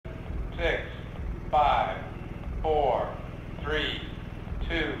6, 5, 4, 3,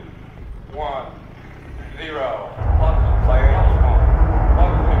 2, 1, 0. Plus fire engine on.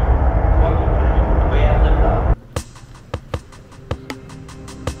 Plus 2, plus 3. We have liftoff.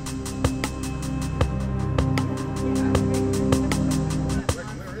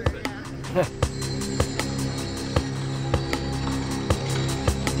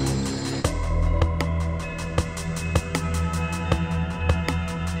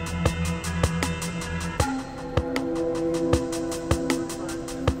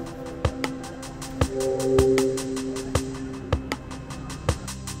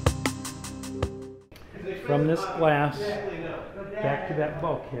 From this glass back to that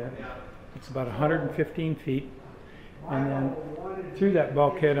bulkhead, it's about 115 feet, and then through that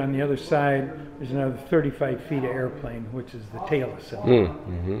bulkhead on the other side there's another 35 feet of airplane, which is the tail assembly.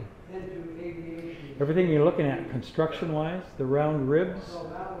 Everything you're looking at construction-wise, the round ribs,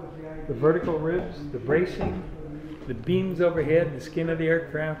 the vertical ribs, the bracing, the beams overhead, the skin of the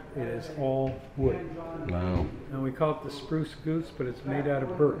aircraft, it is all wood. Wow. And we call it the Spruce Goose, but it's made out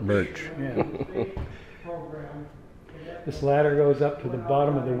of birch. Birch. Yeah. This ladder goes up to the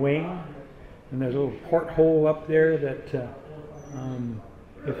bottom of the wing, and there's a little porthole up there that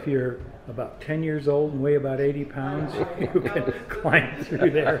if you're about 10 years old and weigh about 80 pounds, you can climb through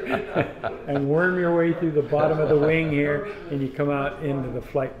there and worm your way through the bottom of the wing here, and you come out into the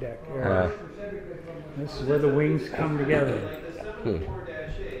flight deck area. This is where the wings come together.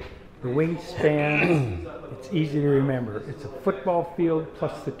 The wingspan, it's easy to remember. It's a football field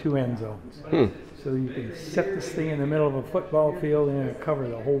plus the 2 end zones. So you can set this thing in the middle of a football field and it'll cover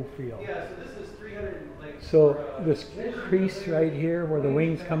the whole field. So this crease right here where the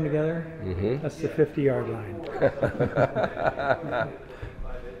wings come together, that's the 50-yard line.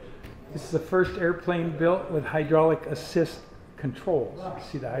 This is the first airplane built with hydraulic assist controls. You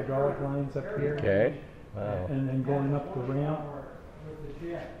see the hydraulic lines up here? Okay. Wow. And then going up the ramp.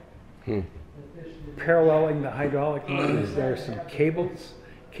 Paralleling the hydraulic lines, there are some cables.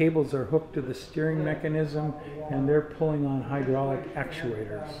 Cables are hooked to the steering mechanism, and they're pulling on hydraulic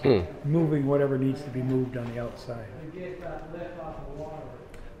actuators, moving whatever needs to be moved on the outside.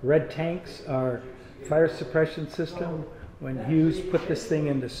 Red tanks are fire suppression system. When Hughes put this thing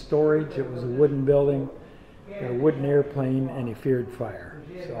into storage, it was a wooden building, a wooden airplane, and he feared fire.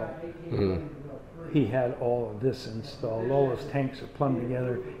 So he had all of this installed. All those tanks are plumbed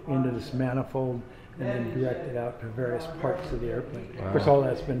together into this manifold and then directed out to various parts of the airplane. Wow. Of course, all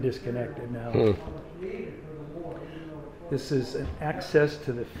that's been disconnected now. This is an access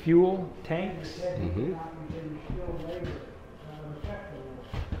to the fuel tanks.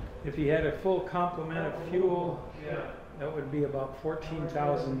 If you had a full complement of fuel, that would be about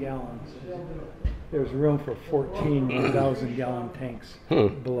 14,000 gallons. There's room for 14,000 gallon tanks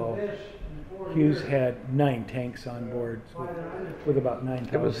below. Hughes had 9 tanks on board with about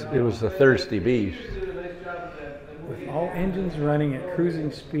 9,000. It was a thirsty beast. With all engines running at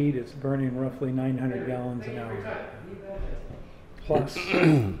cruising speed, it's burning roughly 900 gallons an hour. Plus,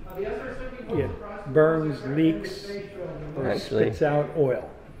 it burns, leaks, or spits out oil.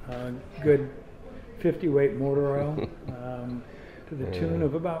 Good 50-weight motor oil to the tune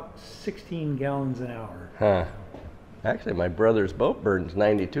of about 16 gallons an hour. Actually, my brother's boat burns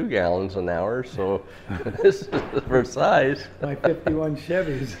 92 gallons an hour, so this is for size. My 51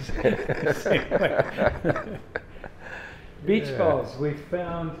 Chevy's the same way. Beach balls we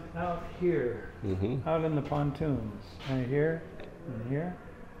found out here, out in the pontoons, right here and here.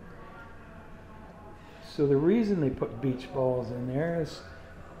 So the reason they put beach balls in there is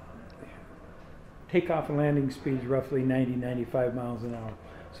takeoff and landing speeds roughly 90-95 miles an hour.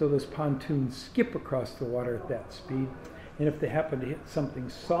 So those pontoons skip across the water at that speed, and if they happen to hit something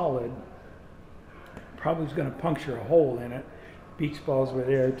solid, probably is going to puncture a hole in it. Beach balls were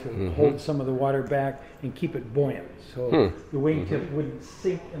there to hold some of the water back and keep it buoyant, so the wingtip wouldn't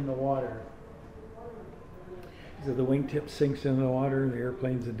sink in the water. So the wingtip sinks in the water, the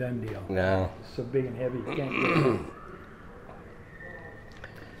airplane's a done deal. No. It's so big and heavy, you can't get it.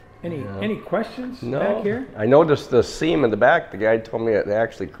 Any questions back here? I noticed the seam in the back. The guy told me it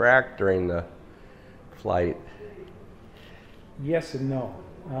actually cracked during the flight. Yes and no.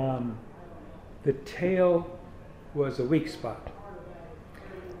 The tail was a weak spot.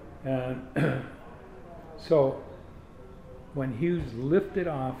 And so when Hughes lifted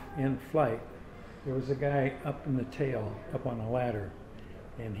off in flight, there was a guy up in the tail, up on a ladder,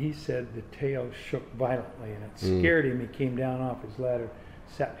 and he said the tail shook violently, and it scared him. He came down off his ladder,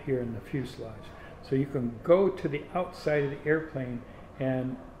 sat here in the fuselage. So you can go to the outside of the airplane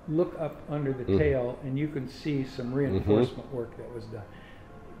and look up under the tail, and you can see some reinforcement work that was done.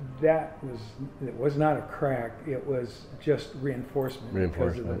 it was not a crack, it was just reinforcement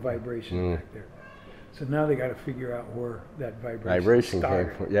because of the vibration back there. So now they got to figure out where that vibration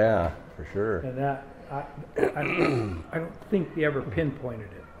started. came from. Yeah, for sure. And that, I don't think they ever pinpointed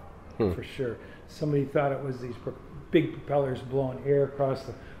it for sure. Somebody thought it was these big propellers blowing air across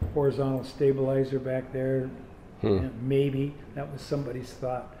the horizontal stabilizer back there. And maybe that was somebody's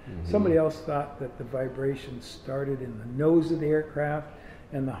thought. Somebody else thought that the vibration started in the nose of the aircraft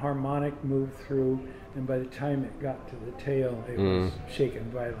and the harmonic moved through, and by the time it got to the tail, it was shaken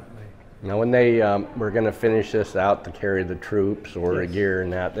violently. Now, when they were going to finish this out to carry the troops or the gear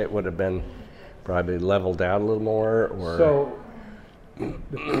and that would have been probably leveled out a little more, or so the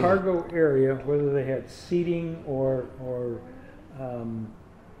cargo area, whether they had seating or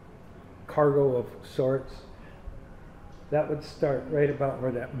cargo of sorts, that would start right about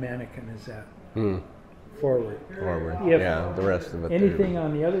where that mannequin is at. Forward. Yeah, the rest of it. Anything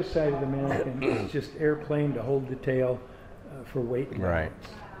on the other side of the mannequin is just airplane to hold the tail for weight and balance.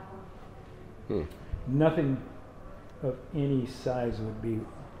 Nothing of any size would be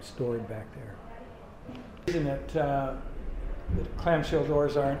stored back there. The reason that the clamshell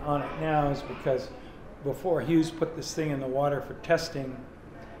doors aren't on it now is because before Hughes put this thing in the water for testing,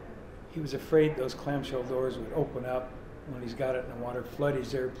 he was afraid those clamshell doors would open up when he's got it in the water, flood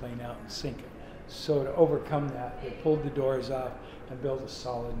his airplane out and sink it. So to overcome that, they pulled the doors off and built a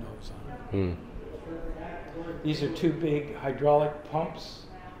solid nose on it. These are two big hydraulic pumps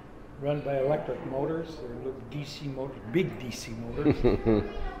run by electric motors. They're little DC motors, big DC motors. We've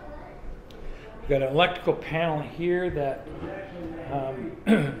got an electrical panel here that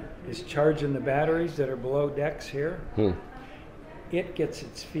is charging the batteries that are below decks here. It gets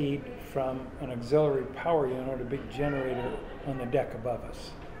its feed from an auxiliary power unit, a big generator on the deck above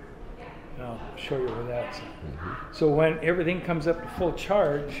us. And I'll show you where that's at. So when everything comes up to full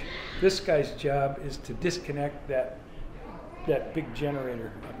charge, this guy's job is to disconnect that big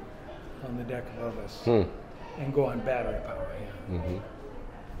generator on the deck above us and go on battery power.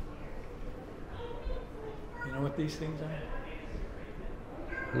 You know what these things are?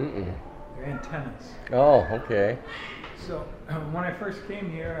 They're antennas. Oh, okay. So when I first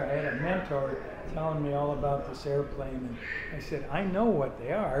came here, I had a mentor telling me all about this airplane, and I said, I know what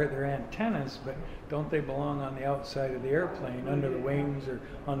they are. They're antennas, but don't they belong on the outside of the airplane, under the wings or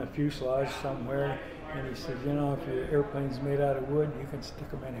on the fuselage somewhere? And he said, you know, if your airplane's made out of wood, you can stick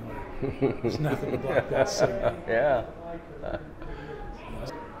them anywhere. There's nothing about that signal. Yeah.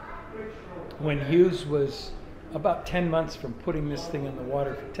 When Hughes was about 10 months from putting this thing in the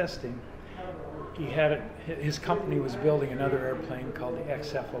water for testing, his company was building another airplane called the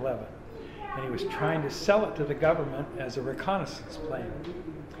XF-11, and he was trying to sell it to the government as a reconnaissance plane.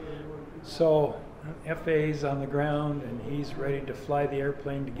 So FA's on the ground, and he's ready to fly the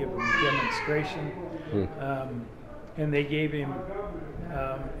airplane to give him a demonstration. And they gave him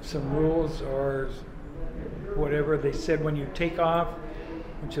some rules or whatever. They said, when you take off,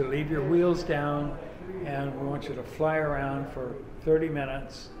 I want you to leave your wheels down, and we want you to fly around for 30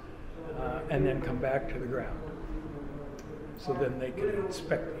 minutes and then come back to the ground. So then they could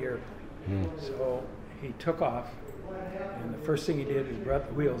inspect the airplane. So he took off, and the first thing he did is brought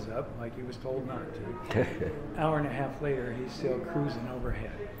the wheels up like he was told not to. Hour and a half later, he's still cruising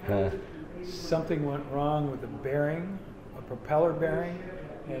overhead. Something went wrong with the bearing, a propeller bearing,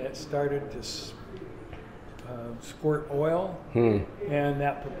 and it started to squirt oil, and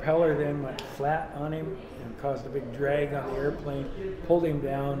that propeller then went flat on him and caused a big drag on the airplane, pulled him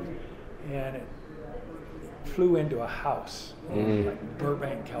down, and it flew into a house in like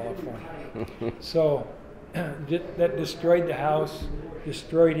Burbank, California. So that destroyed the house,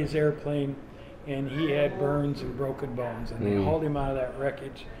 destroyed his airplane, and he had burns and broken bones, and they hauled him out of that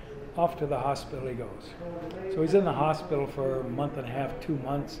wreckage. Off to the hospital he goes. So he's in the hospital for a month and a half, 2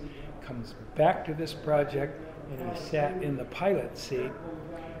 months, comes back to this project, and he sat in the pilot seat,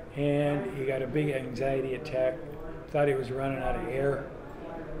 and he got a big anxiety attack, thought he was running out of air,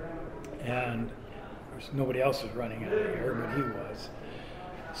 and of course nobody else was running out of air, but he was.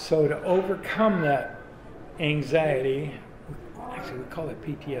 So to overcome that anxiety, actually we call it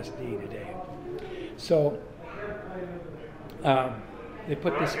PTSD today, so they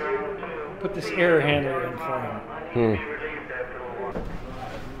put this air handler in for him.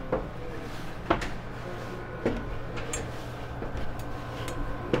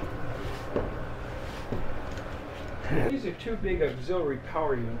 These are two big auxiliary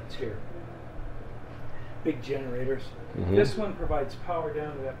power units here. Big generators. This one provides power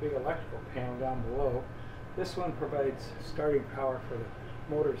down to that big electrical panel down below. This one provides starting power for the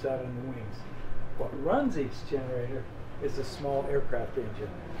motors out on the wings. What runs each generator is a small aircraft engine.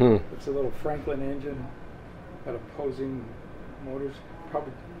 Hmm. It's a little Franklin engine, got opposing motors,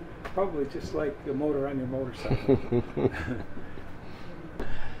 probably just like the motor on your motorcycle.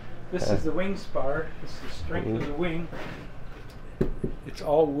 This is the wing spar. This is the strength of the wing. It's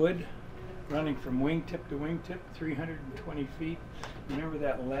all wood, running from wingtip to wingtip, 320 feet. Remember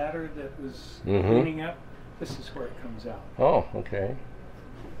that ladder that was leaning up? This is where it comes out. Oh, okay.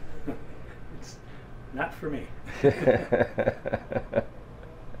 It's not for me. So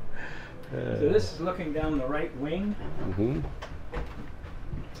this is looking down the right wing.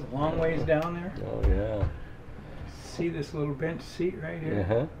 It's a long ways down there. Oh, yeah. See this little bench seat right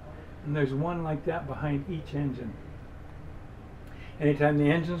here? And there's one like that behind each engine. Anytime the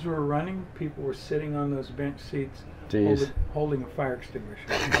engines were running, people were sitting on those bench seats holding a fire extinguisher.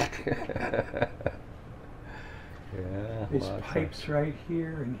 Yeah. These pipes right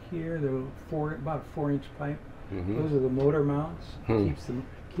here and here, they're about a 4-inch pipe. Those are the motor mounts.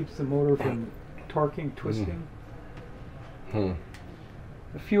 Keeps the motor from torquing, twisting. The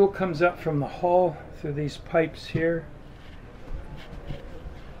fuel comes up from the hull through these pipes here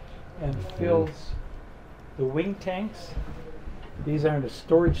and fills the wing tanks. These aren't a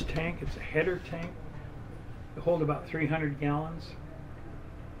storage tank, it's a header tank. They hold about 300 gallons.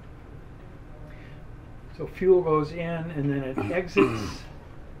 So fuel goes in and then it exits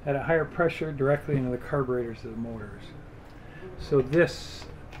at a higher pressure directly into the carburetors of the motors. So this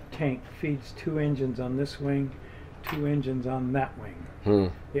tank feeds 2 engines on this wing, 2 engines on that wing.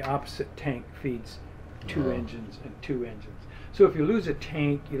 The opposite tank feeds 2 engines and 2 engines. So if you lose a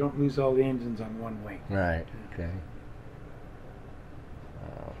tank, you don't lose all the engines on one wing. Right, okay.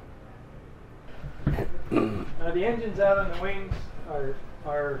 Now the engines out on the wings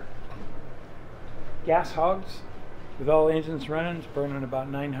are gas hogs with all engines running. It's burning about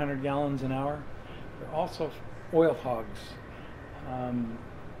 900 gallons an hour. They're also oil hogs.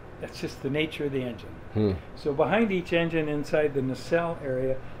 That's just the nature of the engine. So behind each engine inside the nacelle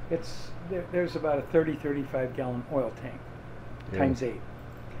area, there's about a 35 gallon oil tank times 8.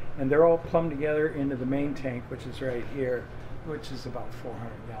 And they're all plumbed together into the main tank, which is right here, which is about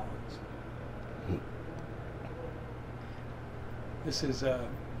 400 gallons. This is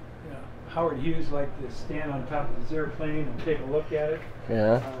Howard Hughes liked to stand on top of his airplane and take a look at it.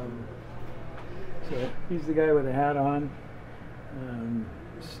 Yeah. So he's the guy with the hat on,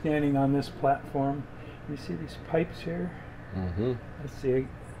 standing on this platform. You see these pipes here? That's the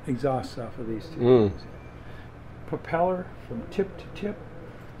exhaust off of these 2 things. Propeller from tip to tip,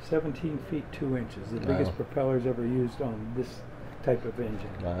 17 feet 2 inches. The biggest propellers ever used on this type of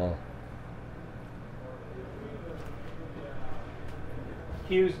engine. Wow.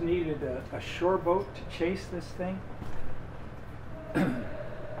 Hughes needed a shore boat to chase this thing.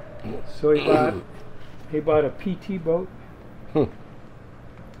 So he bought a PT boat. The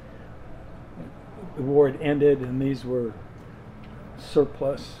war had ended and these were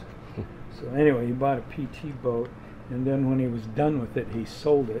surplus. So anyway, he bought a PT boat, and then when he was done with it, he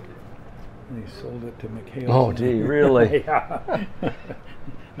sold it. And he sold it to McHale. Oh, gee, really? Yeah.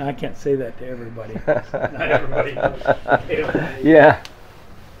 Now I can't say that to everybody. Not everybody knows McHale. Yeah.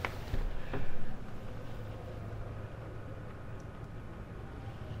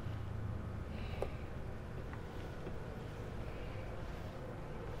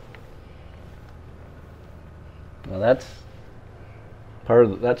 Well, that's part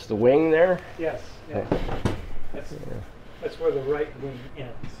of that's the wing there. Yes. Yeah. That's where the right wing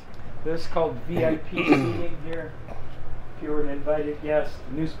ends. This is called VIP seating here. If you were an invited guest,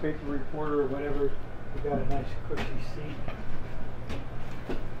 a newspaper reporter or whatever, you got a nice cushy seat.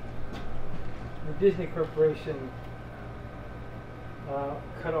 The Disney Corporation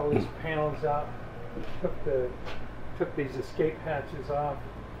cut all these panels out, took these escape hatches off,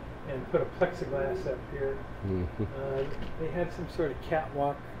 and put a plexiglass up here. They had some sort of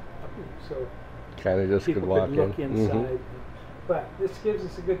catwalk up here, so kind of just people could walk could look in. inside. But this gives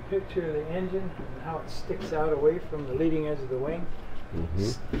us a good picture of the engine and how it sticks out away from the leading edge of the wing.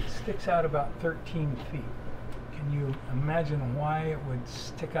 It sticks out about 13 feet. Can you imagine why it would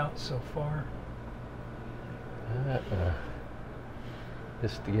stick out so far?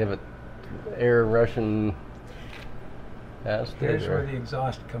 Just to give it air rushing past it. Here's where the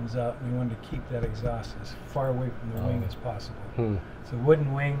exhaust comes out, and we wanted to keep that exhaust as far away from the wing as possible. It's a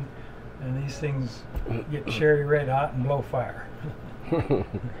wooden wing, and these things get cherry red hot and blow fire.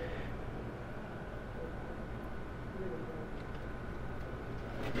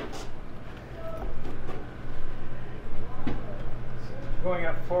 Going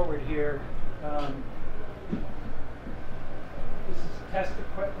up forward here, this is test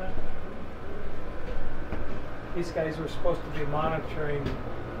equipment. These guys were supposed to be monitoring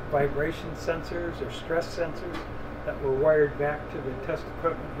vibration sensors or stress sensors that were wired back to the test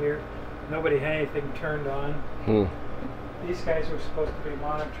equipment here. Nobody had anything turned on. Hmm. These guys were supposed to be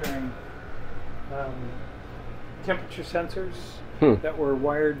monitoring temperature sensors that were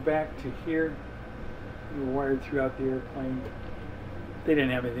wired back to here. They were wired throughout the airplane. They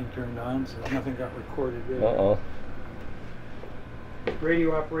didn't have anything turned on, so nothing got recorded there. Uh-oh.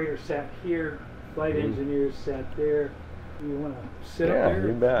 Radio operator sat here. Flight engineers sat there. You want to sit up Yeah, there?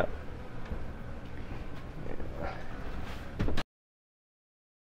 you bet.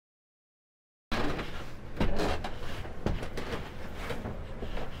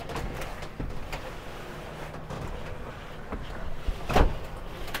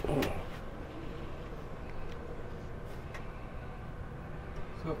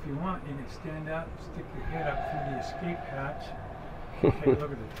 So if you want, you can stand out and stick your head up through the escape hatch. Take a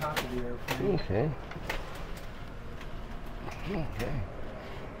look at the top of the airplane. Okay. Okay.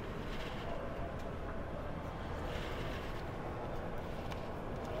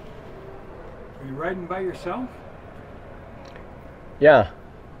 Are you riding by yourself? Yeah.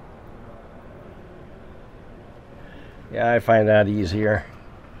 Yeah, I find that easier.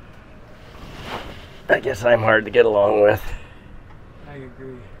 I guess I'm hard to get along with. I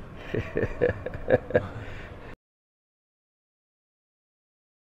agree.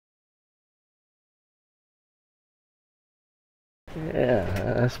 Yeah,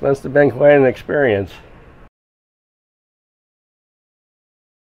 this must have been quite an experience.